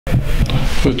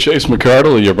With Chace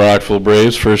McCardle of your Brockville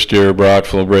Braves, first-year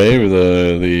Brockville Brave,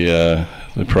 the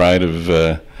pride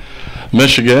of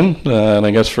Michigan, and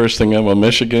I guess first thing about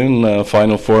Michigan,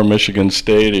 Final Four, Michigan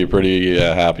State. Are you pretty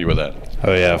happy with that?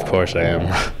 Oh yeah, of course I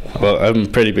am. Well, I'm a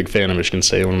pretty big fan of Michigan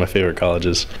State, one of my favorite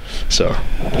colleges, so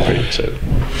pretty excited.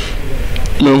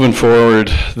 Moving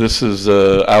forward, this is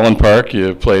Allen Park.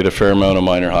 You played a fair amount of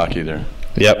minor hockey there.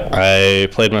 Yep, I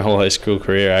played my whole high school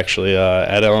career actually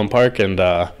at Allen Park, and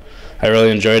I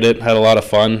really enjoyed it. Had a lot of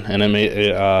fun, and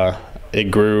it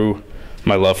grew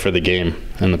my love for the game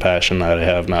and the passion that I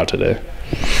have now today.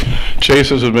 Chase,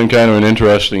 this has been kind of an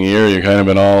interesting year. You've kind of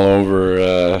been all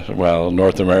over,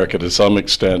 North America to some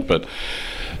extent, but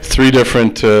three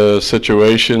different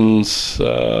situations.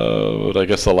 But I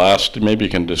guess the last, maybe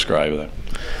you can describe that.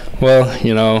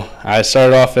 Well, I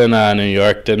started off in New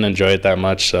York, didn't enjoy it that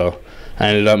much, so I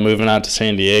ended up moving out to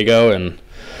San Diego, and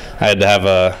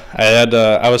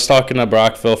I was talking to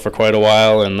Brockville for quite a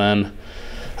while, and then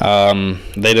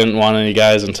they didn't want any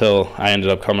guys until I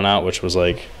ended up coming out, which was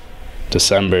like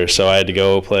December. So I had to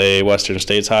go play Western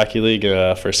States Hockey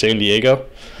League for San Diego.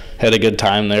 Had a good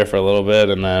time there for a little bit,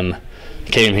 and then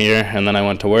came here, and then I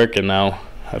went to work, and now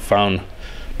I found a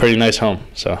pretty nice home.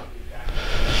 So.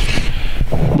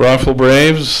 Brockville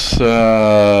Braves,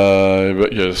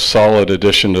 a solid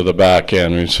addition to the back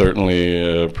end. We're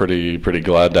certainly pretty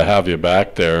glad to have you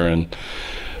back there.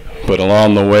 But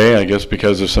along the way, I guess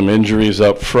because of some injuries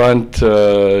up front,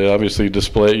 obviously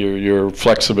display your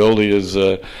flexibility is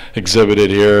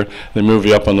exhibited here. They move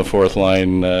you up on the fourth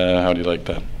line. How do you like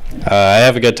that? I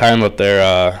have a good time up there.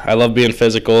 I love being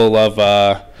physical, love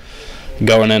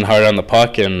going in hard on the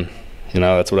puck, and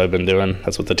that's what I've been doing.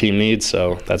 That's what the team needs,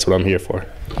 so that's what I'm here for.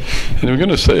 And we're going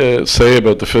to say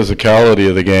about the physicality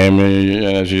of the game,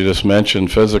 as you just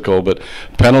mentioned, physical, but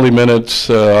penalty minutes,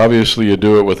 obviously you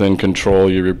do it within control.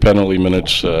 Your penalty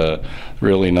minutes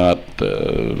really not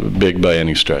big by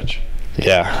any stretch.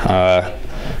 Yeah,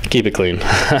 keep it clean.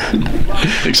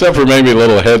 Except for maybe a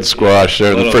little head squash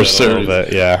there in the first series. A little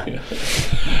bit, yeah.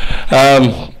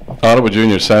 Ottawa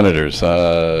Junior Senators,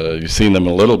 you've seen them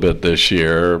a little bit this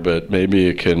year, but maybe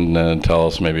you can tell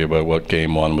us maybe about what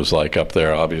game one was like up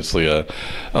there. Obviously a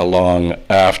long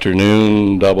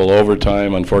afternoon, double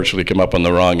overtime, unfortunately came up on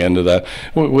the wrong end of that.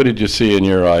 What did you see in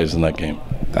your eyes in that game?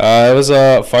 It was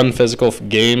a fun physical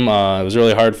game. It was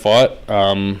really hard fought.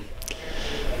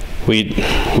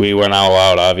 We went all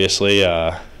out, obviously.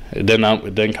 It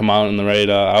didn't come out in the right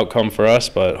outcome for us,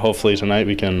 but hopefully tonight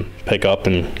we can pick up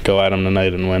and go at them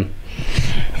tonight and win.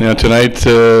 Now tonight,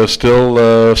 still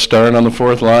starting on the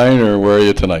fourth line, or where are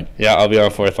you tonight? Yeah, I'll be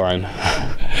on fourth line.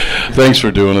 Thanks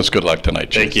for doing this. Good luck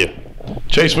tonight, Chase. Thank you.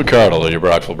 Chace McCardle of your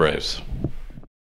Brockville Braves.